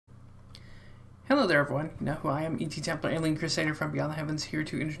Hello there, everyone. You know who I am, E.T. Templar, Alien Crusader from Beyond the Heavens, here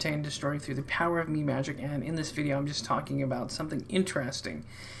to entertain and destroy through the power of me magic, and in this video I'm just talking about something interesting.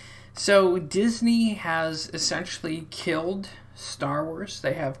 So, Disney has essentially killed Star Wars.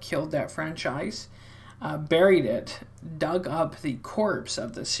 They have killed that franchise, buried it, dug up the corpse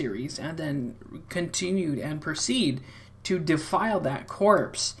of the series, and then continued and proceed to defile that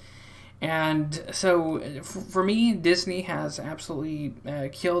corpse. And so, for me, Disney has absolutely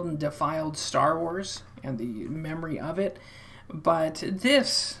killed and defiled Star Wars and the memory of it. But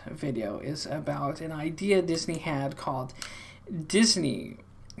this video is about an idea Disney had called Disney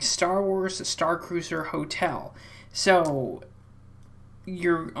Star Wars Star Cruiser Hotel. So,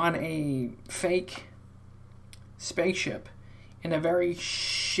 you're on a fake spaceship in a very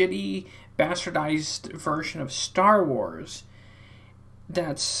shitty, bastardized version of Star Wars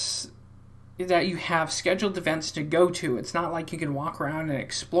that you have scheduled events to go to. It's not like you can walk around and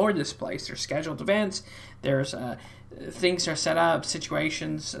explore this place. There's scheduled events. There's things are set up,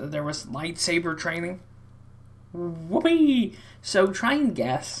 situations. There was lightsaber training. Whoopee! So try and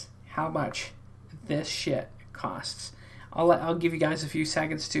guess how much this shit costs. I'll give you guys a few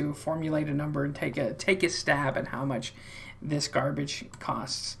seconds to formulate a number and take a stab at how much this garbage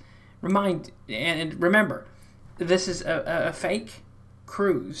costs. Remember, this is a fake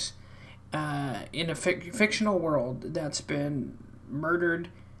cruise in a fictional world that's been murdered,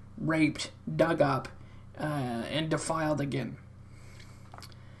 raped, dug up, and defiled again.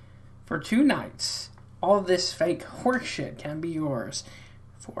 For 2 nights, all this fake horseshit can be yours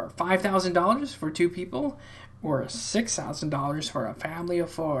for $5,000 for 2 people or $6,000 for a family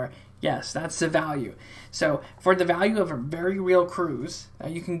of 4. Yes, that's the value. So, for the value of a very real cruise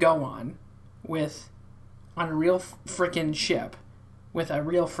that you can go on a real frickin' ship, with a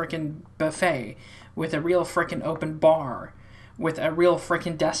real frickin' buffet, with a real frickin' open bar, with a real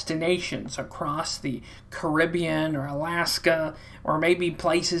frickin' destinations across the Caribbean or Alaska, or maybe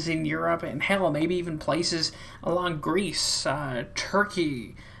places in Europe, and hell, maybe even places along Greece,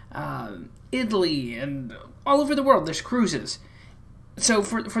 Turkey, Italy, and all over the world. There's cruises. So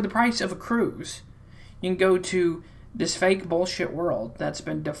for the price of a cruise, you can go to this fake bullshit world that's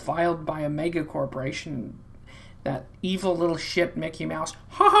been defiled by a mega corporation. That evil little shit Mickey Mouse.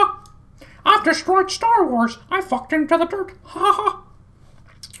 Ha ha! I've destroyed Star Wars! I fucked into the dirt! Ha ha!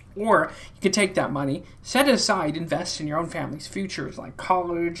 Or you could take that money, set it aside, invest in your own family's futures like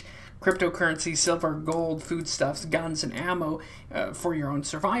college, cryptocurrency, silver, gold, foodstuffs, guns, and ammo for your own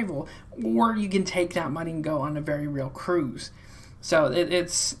survival. Or you can take that money and go on a very real cruise. So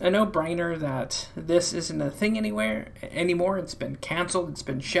it's a no-brainer that this isn't a thing anymore. It's been canceled. It's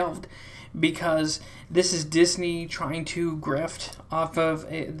been shelved. Because this is Disney trying to grift off of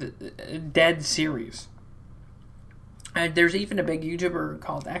a dead series. And there's even a big YouTuber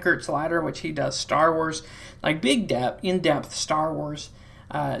called Eckert's Ladder, which he does Star Wars, like in-depth Star Wars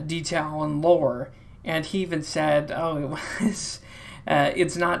detail and lore. And he even said,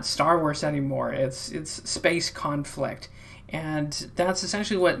 it's not Star Wars anymore. It's space conflict. And that's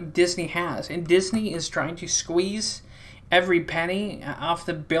essentially what Disney has. And Disney is trying to squeeze every penny off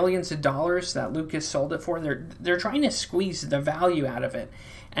the billions of dollars that Lucas sold it for. They're trying to squeeze the value out of it,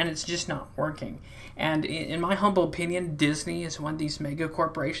 and it's just not working. And in my humble opinion, Disney is one of these mega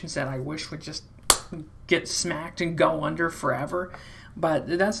corporations that I wish would just get smacked and go under forever.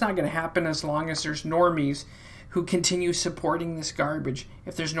 But that's not going to happen as long as there's normies who continue supporting this garbage.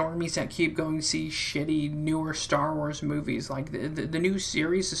 If there's normies that keep going to see shitty, newer Star Wars movies, like the new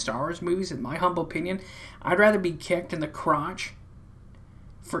series of Star Wars movies, in my humble opinion, I'd rather be kicked in the crotch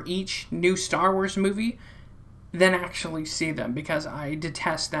for each new Star Wars movie than actually see them, because I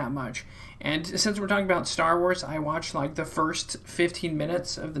detest that much. And since we're talking about Star Wars, I watched like the first 15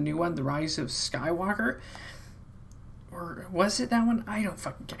 minutes of the new one, The Rise of Skywalker. Or was it that one? I don't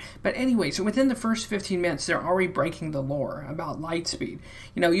fucking care. But anyway, so within the first 15 minutes, they're already breaking the lore about light speed.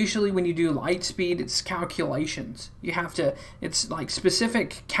 You know, usually when you do light speed, it's calculations. It's like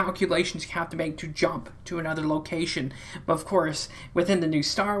specific calculations you have to make to jump to another location. But of course, within the new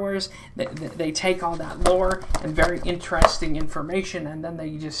Star Wars, they take all that lore and very interesting information, and then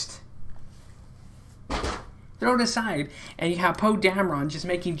they just throw it aside, and you have Poe Dameron just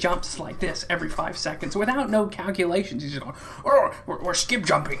making jumps like this every 5 seconds without no calculations. He's just going, oh, we're skip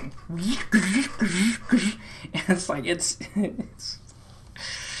jumping. And it's like, it's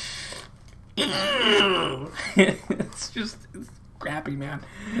crappy, man.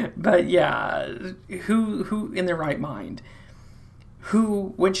 But yeah, who in their right mind?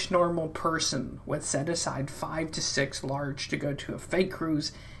 Which normal person would set aside 5 to 6 large to go to a fake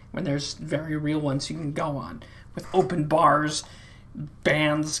cruise when there's very real ones you can go on with open bars,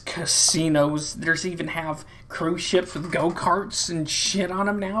 bands, casinos. There's even have cruise ships with go-karts and shit on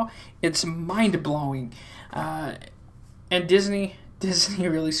them now. It's mind-blowing. And Disney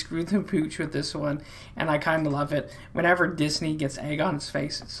really screwed the pooch with this one, and I kind of love it. Whenever Disney gets egg on its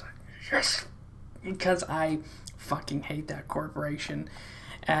face, it's like, yes! Because I fucking hate that corporation.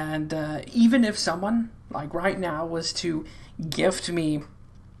 And even if someone, like right now, was to gift me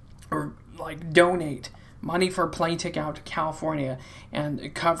or like donate money for a plane ticket out to California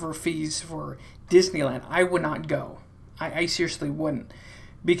and cover fees for Disneyland, I would not go. I seriously wouldn't.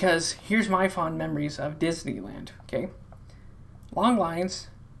 Because here's my fond memories of Disneyland, okay? Long lines,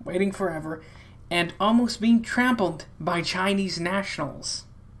 waiting forever, and almost being trampled by Chinese nationals.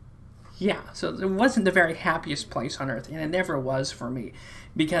 Yeah, so it wasn't the very happiest place on earth, and it never was for me.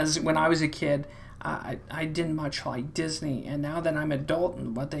 Because when I was a kid, I didn't much like Disney, and now that I'm adult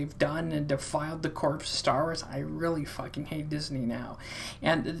and what they've done and defiled the corpse of Star Wars, I really fucking hate Disney now.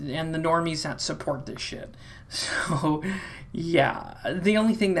 And the normies that support this shit. So, yeah. The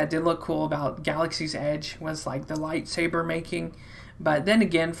only thing that did look cool about Galaxy's Edge was like the lightsaber making. But then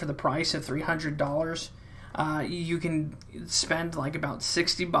again, for the price of $300, you can spend like about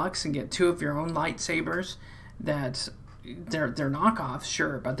 $60 and get 2 of your own lightsabers that they're knockoffs,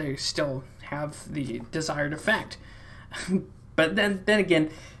 sure, but they still have the desired effect. But then again,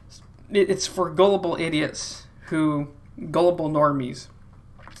 it's for gullible idiots gullible normies.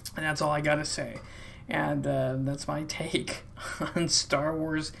 And that's all I gotta say. And that's my take on Star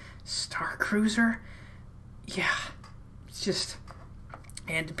Wars Star Cruiser. Yeah, it's just...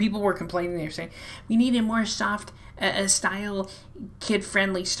 And people were complaining, they were saying, we need a more soft style,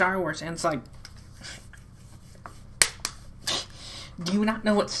 kid-friendly Star Wars. And it's like, do you not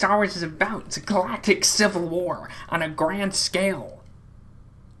know what Star Wars is about? It's a galactic civil war on a grand scale.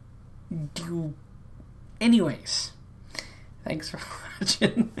 Anyways, thanks for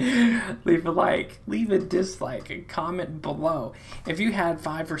watching. Leave a like, leave a dislike, and comment below. If you had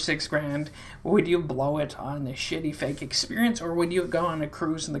 $5 or $6 grand, would you blow it on a shitty fake experience, or would you go on a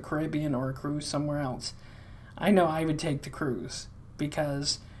cruise in the Caribbean or a cruise somewhere else? I know I would take the cruise,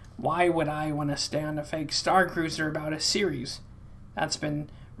 because why would I want to stay on a fake Star Cruiser about a series that's been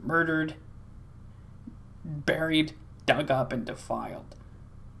murdered, buried, dug up, and defiled?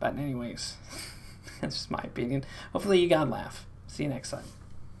 But anyways, that's just my opinion. Hopefully you got a laugh. See you next time.